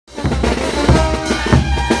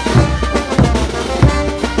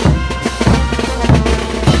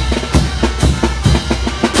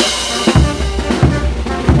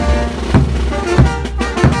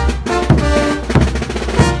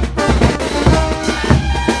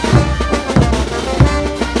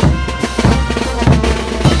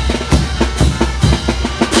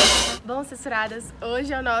Censuradas.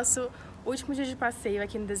 Hoje é o nosso último dia de passeio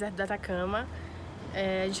aqui no Deserto de Atacama.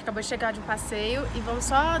 A gente acabou de chegar de um passeio e vamos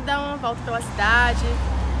só dar uma volta pela cidade,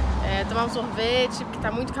 tomar um sorvete, porque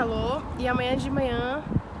tá muito calor. E amanhã de manhã,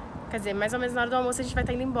 quer dizer, mais ou menos na hora do almoço, a gente vai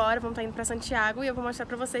estar indo embora, vamos estar indo pra Santiago e eu vou mostrar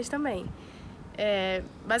pra vocês também.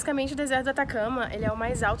 Basicamente o Deserto do Atacama, ele é o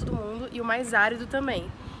mais alto do mundo e o mais árido também.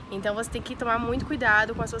 Então você tem que tomar muito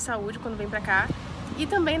cuidado com a sua saúde quando vem pra cá. E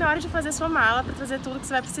também na hora de fazer sua mala para trazer tudo que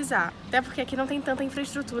você vai precisar. Até porque aqui não tem tanta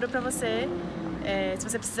infraestrutura para você, se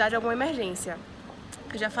você precisar de alguma emergência.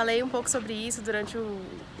 Eu já falei um pouco sobre isso durante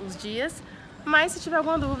os dias, mas se tiver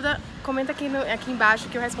alguma dúvida, comenta aqui embaixo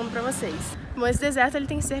que eu respondo para vocês. Bom, esse deserto ele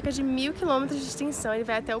tem cerca de 1000 quilômetros de extensão, ele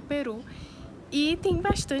vai até o Peru. E tem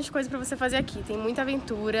bastante coisa para você fazer aqui, tem muita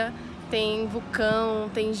aventura, tem vulcão,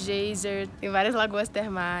 tem geyser, tem várias lagoas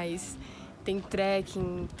termais. Tem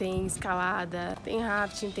trekking, tem escalada, tem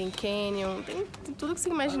rafting, tem canyon, tem tudo que você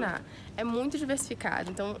imaginar. É muito diversificado,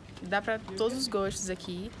 então dá pra todos os gostos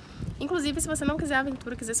aqui. Inclusive, se você não quiser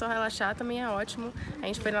aventura, quiser só relaxar, também é ótimo. A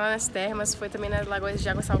gente foi lá nas termas, foi também nas lagoas de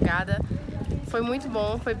água salgada. Foi muito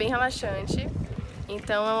bom, foi bem relaxante.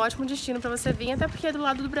 Então é um ótimo destino pra você vir, até porque é do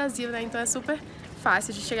lado do Brasil, né? Então é super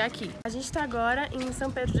fácil de chegar aqui. A gente está agora em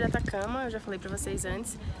São Pedro de Atacama, eu já falei para vocês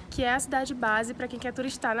antes, que é a cidade base para quem quer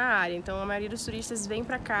turistar na área. Então a maioria dos turistas vem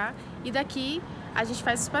para cá e daqui a gente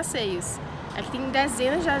faz os passeios. Aqui tem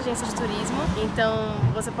dezenas de agências de turismo, então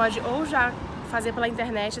você pode ou já fazer pela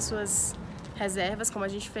internet as suas reservas, como a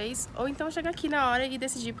gente fez, ou então chegar aqui na hora e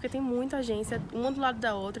decidir, porque tem muita agência, uma do lado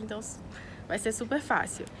da outra, então vai ser super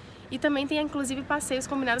fácil. E também tem, inclusive, passeios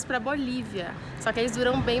combinados para Bolívia. Só que eles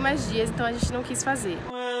duram bem mais dias, então a gente não quis fazer.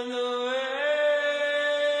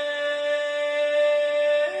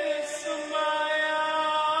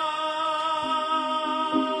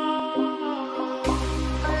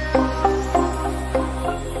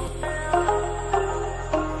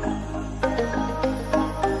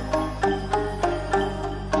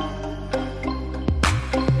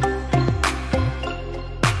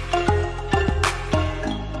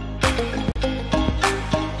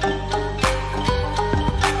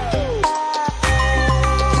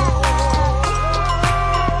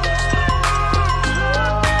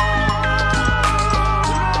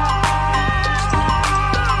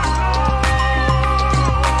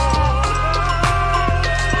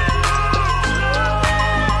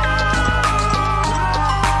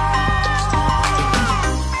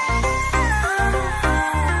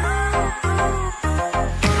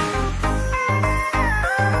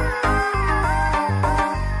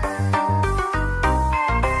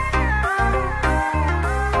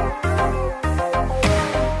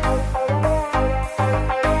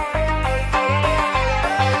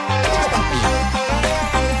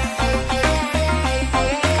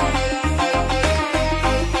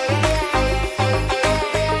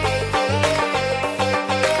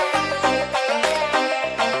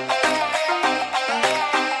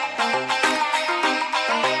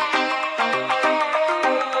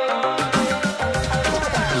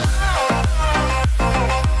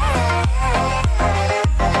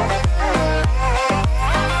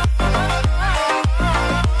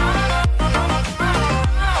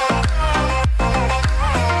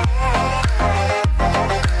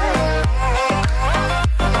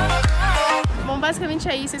 Basicamente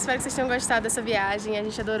é isso, eu espero que vocês tenham gostado dessa viagem, a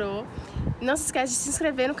gente adorou. Não se esquece de se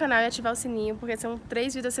inscrever no canal e ativar o sininho, porque são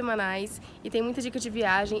 3 vídeos semanais e tem muita dica de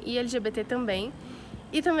viagem e LGBT também.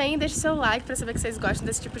 E também deixe seu like para saber que vocês gostam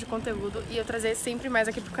desse tipo de conteúdo e eu trazer sempre mais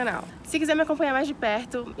aqui pro canal. Se quiser me acompanhar mais de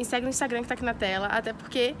perto, me segue no Instagram que tá aqui na tela, até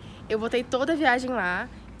porque eu botei toda a viagem lá.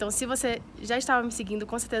 Então se você já estava me seguindo,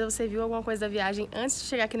 com certeza você viu alguma coisa da viagem antes de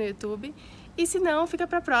chegar aqui no YouTube. E se não, fica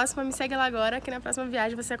pra próxima, me segue lá agora, que na próxima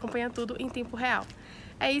viagem você acompanha tudo em tempo real.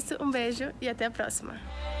 É isso, um beijo e até a próxima!